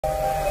Good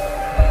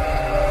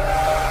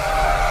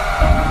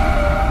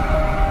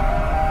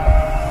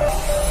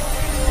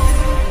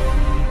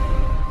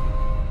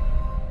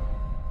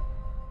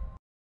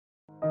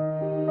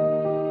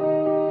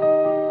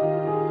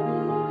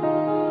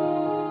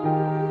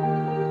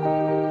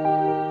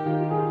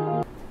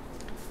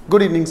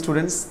evening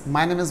students,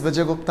 my name is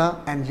Vijay Gupta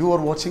and you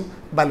are watching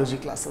biology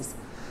classes.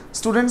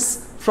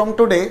 Students, from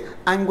today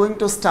I am going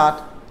to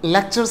start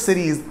lecture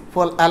series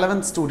for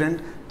 11th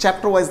student.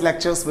 Chapter wise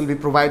lectures will be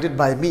provided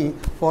by me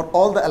for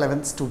all the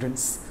 11th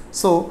students.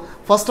 So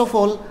first of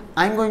all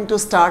I am going to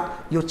start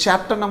your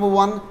chapter number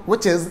 1,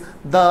 which is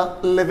the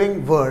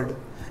living world.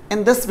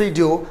 In this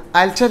video,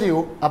 I'll tell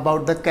you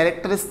about the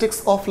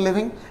characteristics of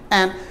living,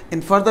 and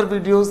in further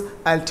videos,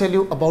 I'll tell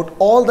you about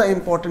all the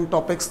important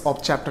topics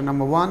of chapter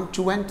number 1,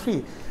 2 and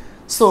 3.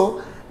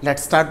 So,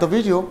 let's start the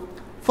video.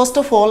 First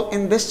of all,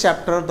 in this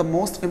chapter, the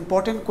most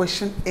important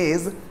question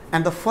is,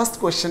 and the first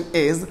question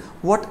is,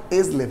 what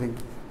is living?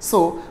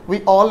 So,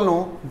 we all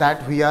know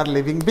that we are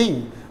living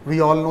being. We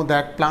all know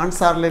that plants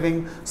are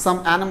living,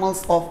 some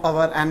animals of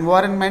our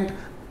environment,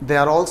 they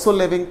are also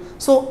living.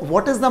 So,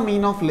 what is the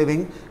meaning of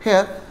living?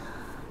 Here,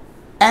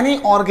 any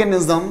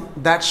organism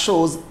that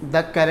shows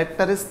the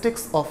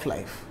characteristics of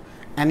life.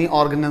 Any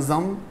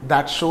organism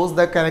that shows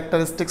the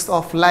characteristics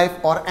of life,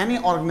 or any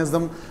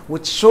organism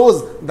which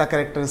shows the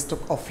characteristic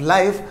of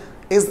life,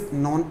 is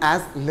known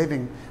as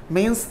living.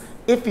 Means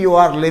if you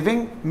are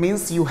living,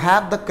 means you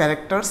have the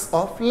characters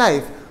of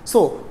life.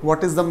 So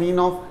what is the meaning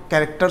of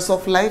characters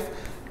of life?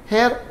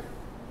 Here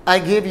I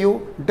gave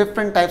you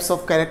different types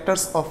of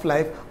characters of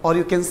life, or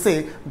you can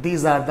say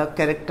these are the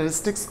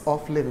characteristics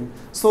of living.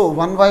 So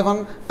one by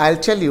one I'll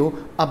tell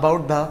you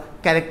about the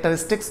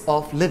characteristics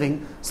of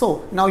living.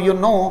 So now you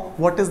know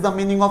what is the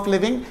meaning of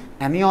living.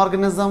 Any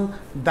organism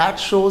that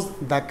shows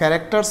the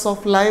characters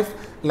of life,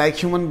 like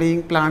human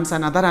being, plants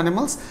and other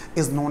animals,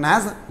 is known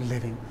as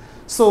living.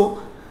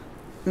 So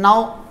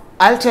now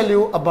I'll tell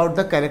you about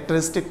the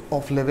characteristic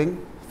of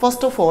living.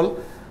 First of all,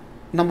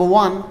 number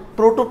 1,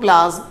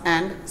 protoplasm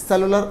and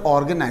cellular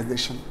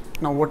organization.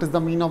 Now what is the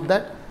meaning of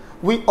that?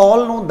 We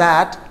all know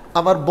that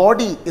our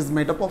body is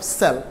made up of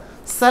cell.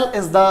 Cell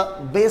is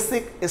the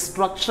basic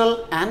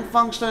structural and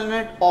functional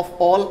unit of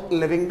all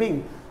living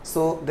being.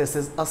 So this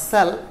is a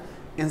cell.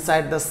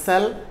 Inside the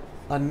cell,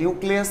 a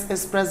nucleus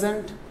is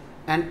present,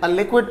 and a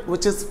liquid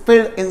which is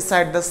filled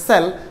inside the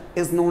cell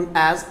is known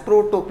as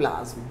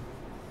protoplasm.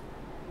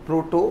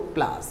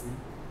 Protoplasm.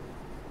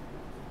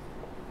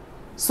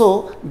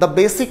 So the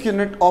basic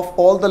unit of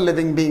all the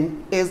living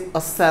being is a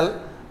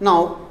cell.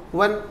 Now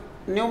when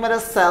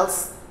numerous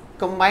cells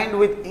combined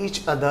with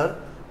each other,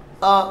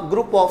 a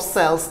group of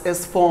cells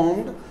is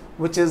formed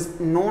which is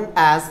known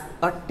as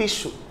a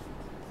tissue.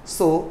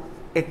 So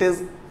it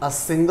is a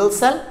single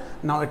cell.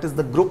 Now it is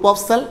the group of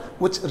cell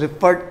which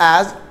referred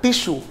as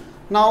tissue.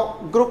 Now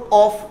group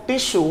of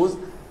tissues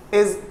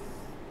is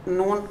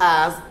known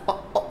as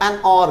an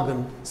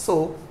organ.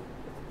 So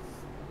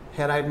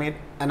here I made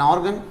an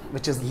organ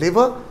which is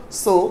liver.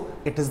 So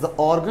it is the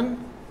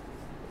organ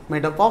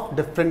made up of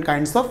different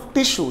kinds of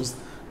tissues.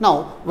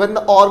 Now when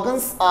the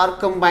organs are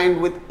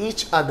combined with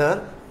each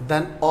other,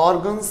 then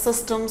organ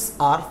systems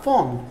are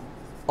formed.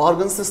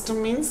 Organ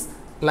system means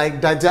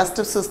like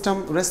digestive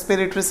system,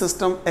 respiratory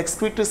system,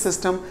 excretory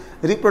system,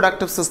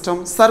 reproductive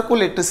system,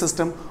 circulatory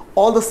system,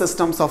 all the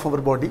systems of our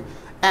body.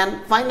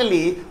 And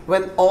finally,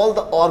 when all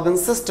the organ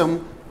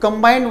system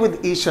combined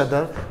with each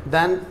other,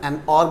 then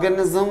an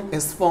organism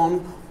is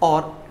formed,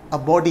 or a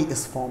body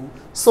is formed.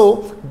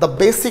 So the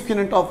basic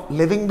unit of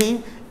living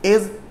being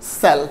is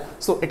cell.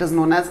 So it is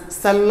known as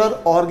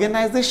cellular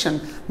organization,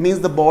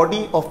 means the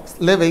body of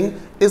living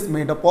is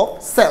made up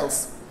of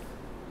cells.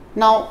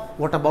 Now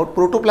what about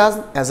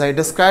protoplasm? As I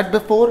described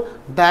before,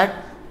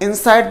 that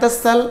inside the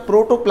cell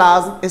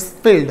protoplasm is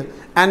filled,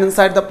 and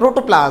inside the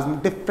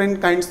protoplasm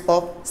different kinds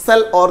of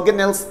cell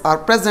organelles are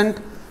present,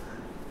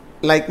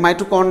 like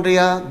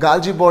mitochondria,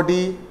 Golgi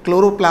body,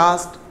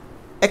 chloroplast,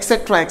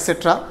 etc.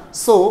 etc.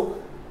 So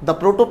the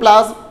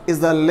protoplasm is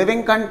the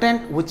living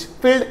content which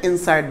filled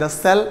inside the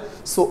cell.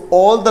 So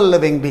all the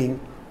living being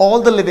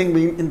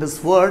in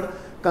this world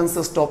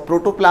consist of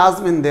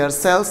protoplasm in their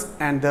cells,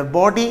 and their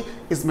body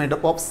is made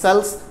up of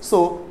cells.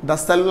 So the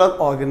cellular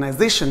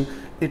organization,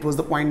 it was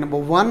the point number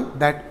 1,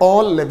 that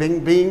all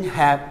living beings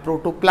have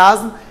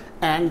protoplasm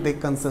and they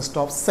consist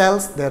of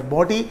cells, their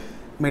body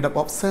made up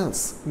of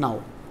cells.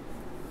 Now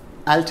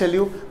I'll tell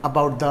you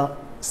about the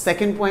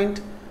second point.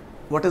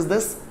 What is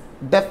this?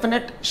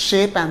 Definite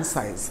shape and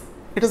size.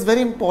 It is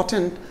very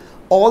important.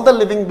 All the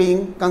living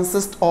being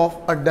consist of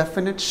a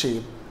definite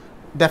shape.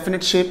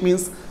 Definite shape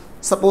means,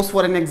 suppose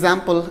for an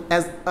example,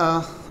 as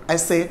I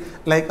say,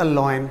 like a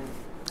lion,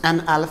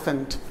 an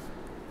elephant,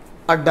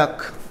 a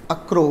duck, a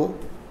crow,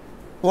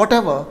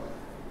 whatever.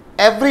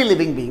 Every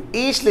living being,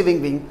 each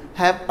living being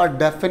have a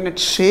definite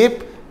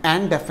shape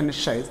and definite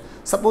size.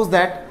 Suppose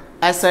that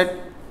I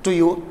said to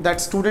you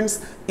that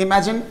students,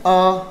 imagine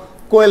a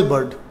quail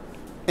bird.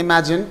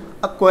 Imagine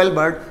a quail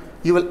bird.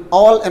 You will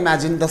all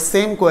imagine the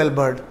same quail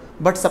bird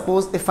But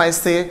suppose if I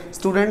say,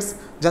 students,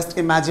 just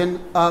imagine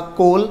a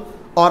coal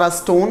or a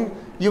stone,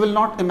 you will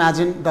not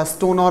imagine the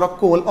stone or a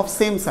coal of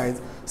same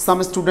size.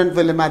 Some student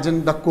will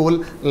imagine the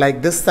coal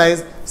like this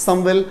size,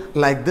 some will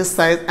like this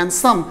size, and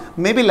some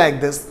maybe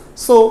like this.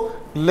 So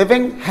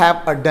living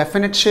have a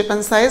definite shape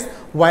and size,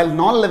 while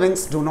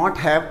non-livings do not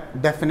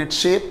have definite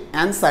shape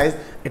and size.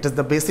 It is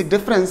the basic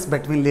difference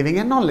between living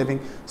and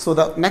non-living. So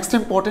the next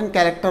important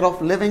character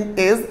of living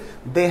is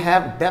they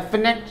have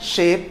definite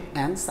shape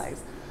and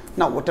size.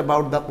 Now what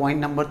about the point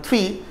number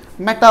 3,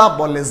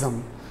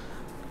 metabolism.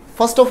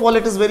 First of all,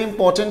 it is very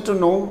important to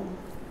know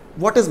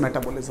what is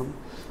metabolism.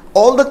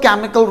 All the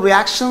chemical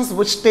reactions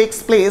which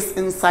takes place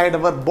inside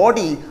our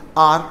body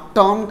are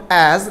termed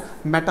as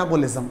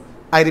metabolism.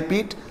 I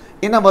repeat,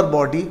 in our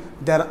body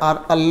there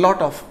are a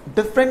lot of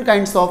different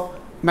kinds of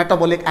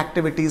metabolic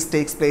activities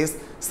takes place,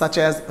 such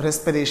as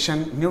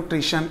respiration,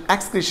 nutrition,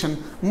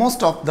 excretion,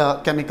 most of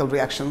the chemical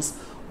reactions.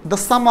 The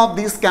sum of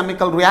these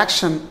chemical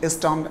reaction is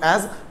termed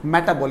as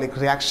metabolic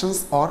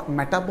reactions or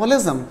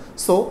metabolism.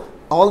 So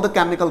all the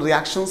chemical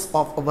reactions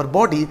of our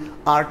body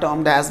are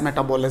termed as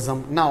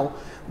metabolism. Now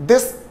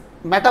this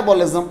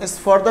metabolism is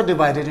further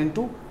divided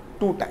into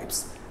two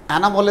types,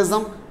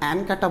 anabolism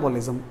and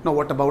catabolism. Now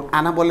what about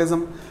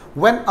anabolism?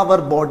 When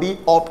our body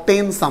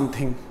obtains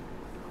something,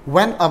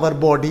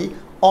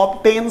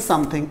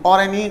 or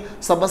any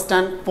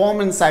substance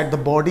form inside the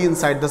body,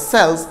 inside the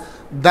cells,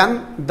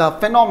 then the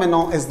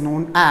phenomenon is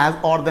known as,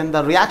 or then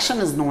the reaction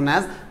is known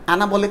as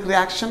anabolic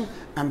reaction,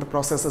 and the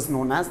process is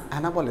known as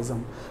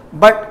anabolism.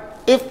 But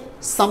if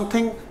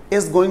something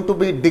is going to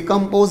be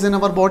decomposed in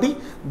our body,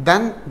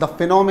 then the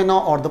phenomena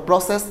or the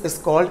process is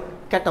called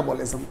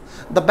catabolism.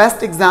 The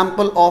best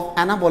example of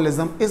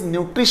anabolism is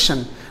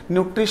nutrition.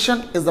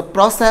 Nutrition is a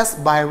process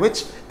by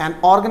which an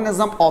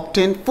organism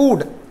obtains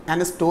food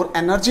and store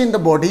energy in the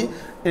body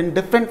in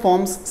different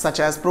forms, such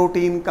as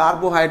protein,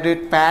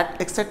 carbohydrate, fat,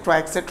 etc.,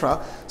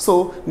 etc.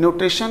 So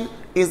nutrition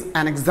is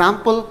an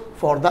example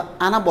for the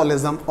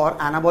anabolism or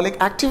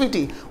anabolic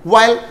activity.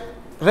 While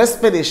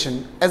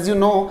respiration, as you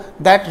know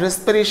that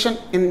respiration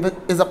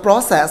is a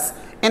process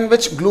in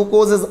which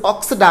glucose is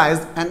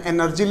oxidized and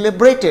energy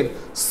liberated.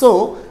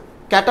 So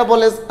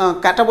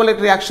catabolic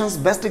reactions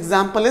best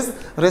example is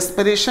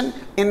respiration,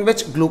 in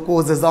which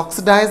glucose is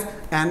oxidized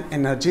and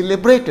energy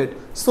liberated.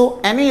 So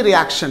any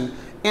reaction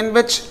in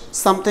which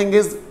something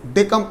is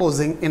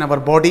decomposing in our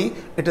body,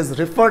 it is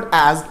referred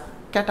as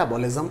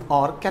catabolism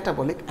or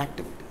catabolic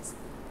activities.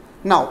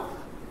 Now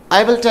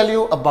I will tell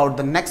you about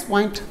the next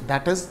point,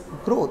 that is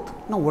growth.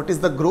 Now what is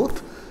the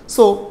growth?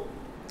 So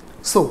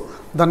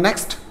the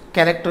next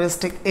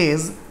characteristic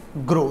is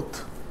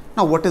growth.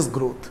 Now what is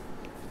growth?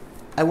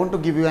 I want to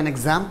give you an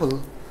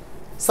example.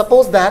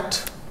 Suppose that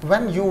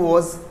when you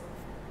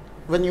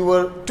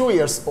were 2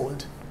 years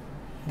old,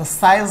 the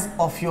size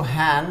of your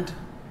hand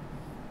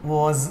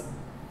was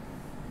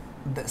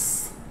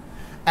this,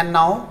 and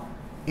now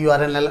you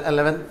are in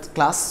 11th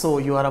class, so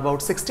you are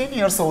about 16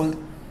 years old.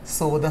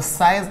 So the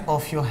size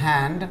of your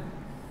hand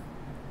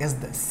is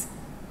this.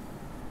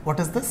 What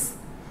is this?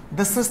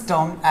 This is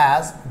termed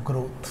as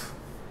growth.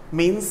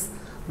 Means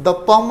the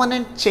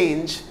permanent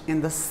change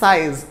in the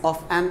size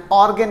of an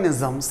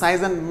organism,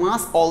 size and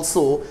mass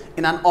also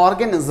in an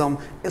organism,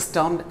 is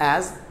termed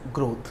as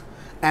growth.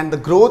 And the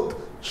growth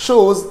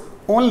shows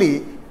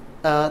only,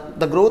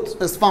 the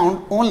growth is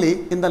found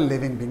only in the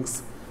living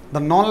beings. The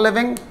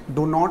non-living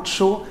do not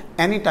show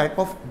any type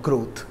of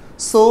growth.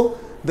 So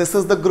this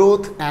is the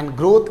growth, and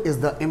growth is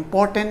the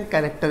important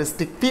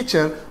characteristic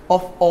feature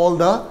of all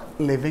the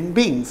living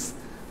beings.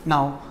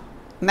 Now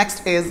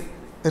next is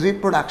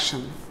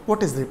reproduction.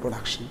 What is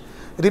reproduction?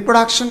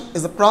 Reproduction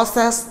is a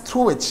process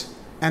through which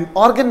an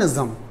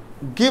organism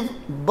give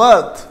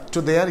birth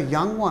to their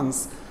young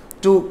ones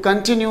to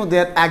continue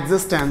their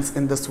existence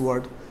in this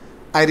world.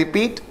 I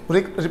repeat,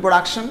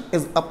 reproduction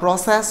is a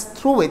process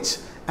through which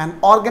an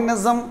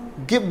organism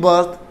give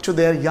birth to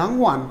their young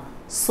one.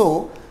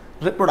 So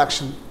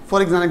reproduction,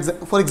 for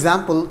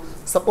example,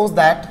 suppose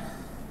that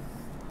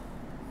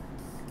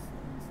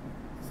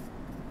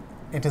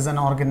it is an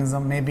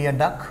organism, maybe a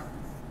duck.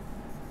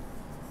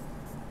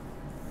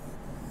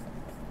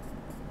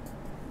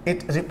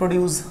 It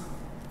reproduces,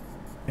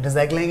 it is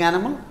egg-laying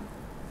animal,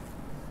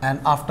 and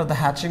after the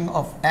hatching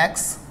of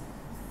eggs,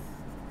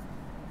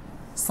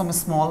 some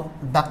small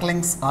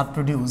ducklings are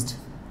produced.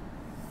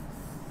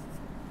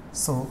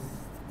 So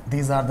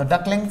these are the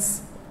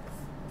ducklings,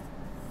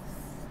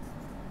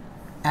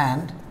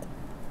 and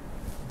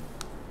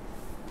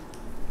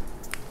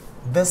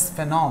this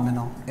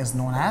phenomenon is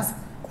known as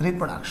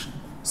reproduction.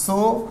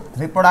 So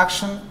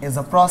reproduction is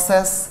a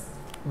process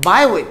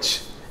by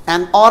which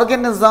an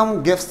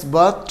organism gives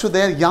birth to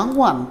their young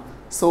one.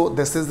 So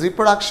this is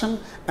reproduction,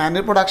 and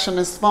reproduction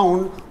is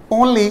found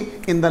only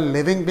in the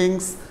living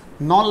beings.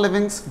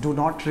 Non-livings do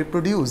not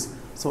reproduce.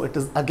 So it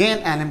is again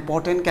an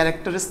important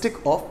characteristic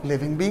of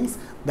living beings,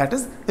 that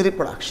is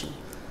reproduction.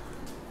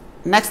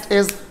 Next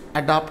is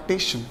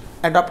adaptation.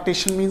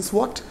 Adaptation means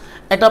what?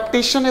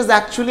 Adaptation is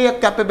actually a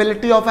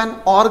capability of an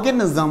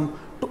organism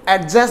to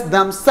adjust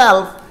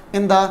themselves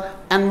in the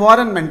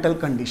environmental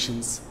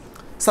conditions.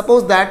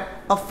 Suppose that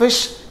a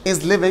fish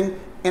is living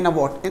in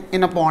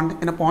a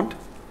pond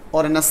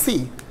or in a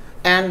sea,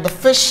 and the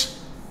fish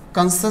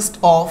consists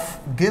of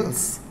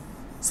gills.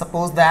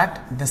 Suppose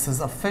that this is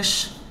a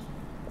fish,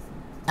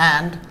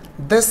 and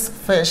this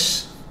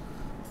fish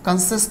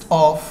consists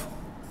of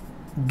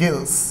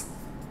gills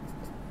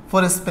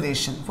for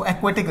respiration, for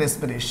aquatic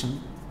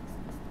respiration.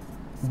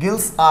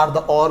 Gills are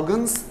the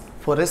organs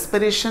for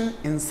respiration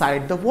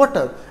inside the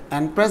water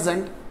and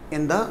present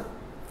in the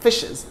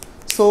fishes.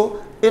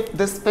 So if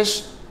this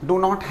fish do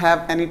not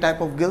have any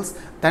type of gills,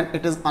 then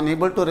it is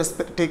unable to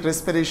take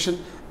respiration,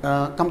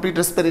 complete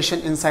respiration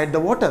inside the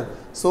water.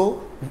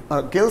 So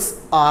gills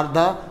are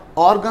the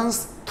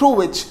organs through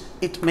which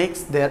it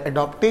makes their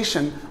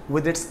adaptation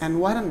with its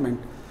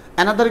environment.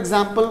 Another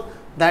example,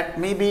 that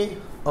may be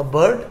a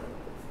bird.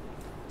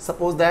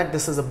 Suppose that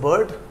this is a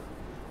bird,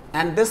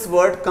 and this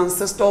bird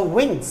consists of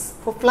wings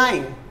for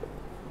flying.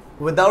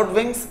 Without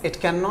wings it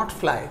cannot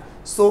fly.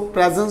 So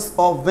presence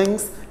of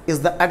wings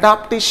is the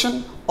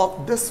adaptation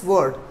of this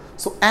bird.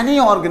 So any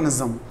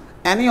organism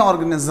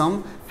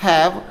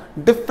have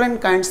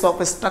different kinds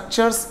of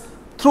structures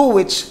through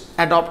which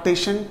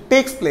adaptation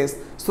takes place.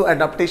 So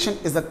adaptation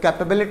is a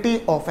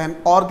capability of an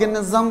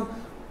organism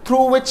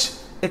through which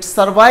it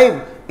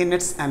survives in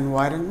its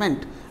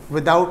environment.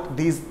 Without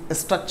these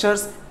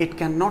structures, it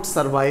cannot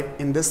survive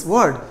in this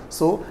world.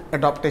 So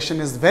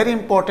adaptation is very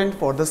important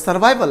for the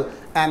survival,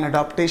 and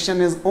adaptation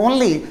is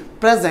only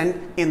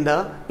present in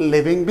the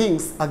living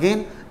beings.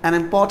 Again, an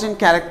important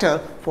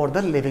character for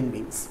the living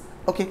beings.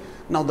 Okay,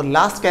 now the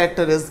last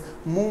character is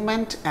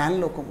movement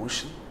and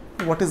locomotion.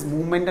 What is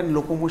movement and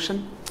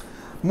locomotion?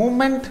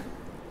 Movement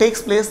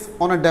takes place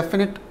on a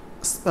definite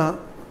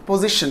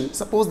position.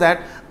 Suppose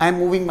that I am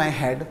moving my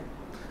head,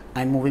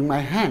 I am moving my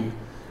hand.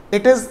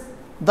 It is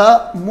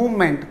the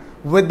movement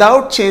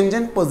without change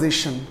in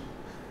position.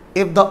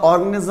 If the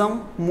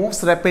organism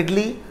moves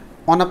rapidly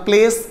on a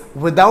place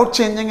without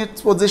changing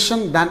its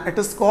position, then it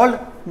is called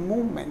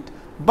movement.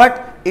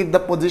 But if the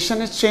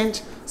position is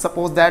changed,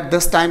 suppose that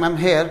this time I am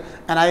here,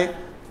 and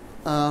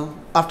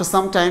after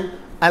some time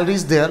I will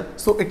reach there,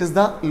 so it is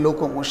the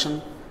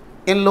locomotion.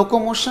 In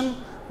locomotion,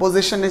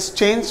 position is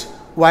changed,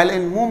 while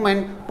in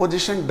movement,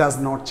 position does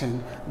not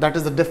change. That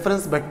is the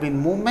difference between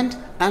movement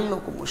and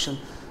locomotion.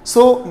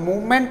 So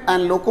movement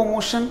and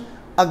locomotion,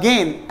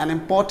 again an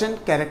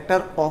important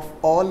character of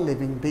all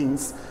living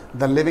beings.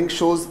 The living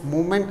shows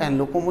movement and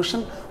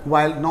locomotion,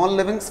 while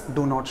non-livings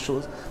do not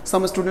show.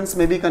 Some students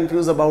may be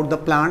confused about the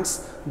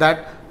plants,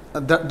 that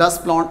does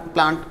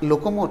plant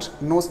locomote?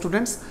 No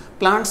students,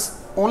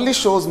 plants only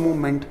shows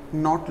movement,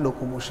 not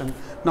locomotion.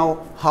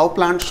 Now how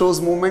plant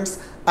shows movements,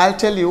 I'll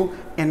tell you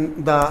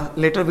in the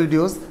later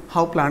videos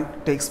how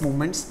plant takes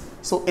movements.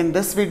 So in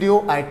this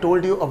video I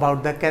told you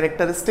about the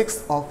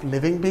characteristics of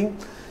living being.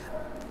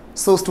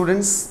 So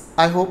students,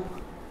 I hope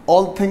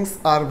all things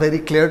are very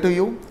clear to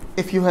you.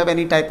 If you have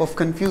any type of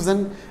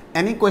confusion,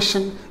 any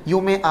question,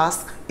 you may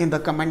ask in the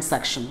comment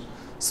section.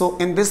 So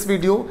in this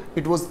video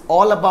it was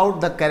all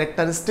about the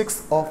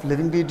characteristics of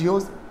living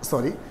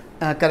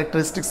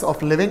characteristics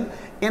of living.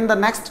 In the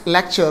next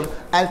lecture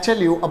I'll tell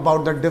you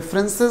about the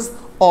differences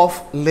of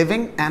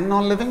living and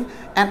non-living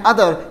and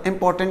other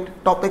important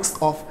topics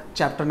of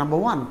chapter number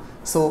 1.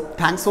 So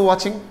thanks for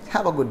watching.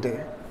 Have a good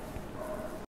day.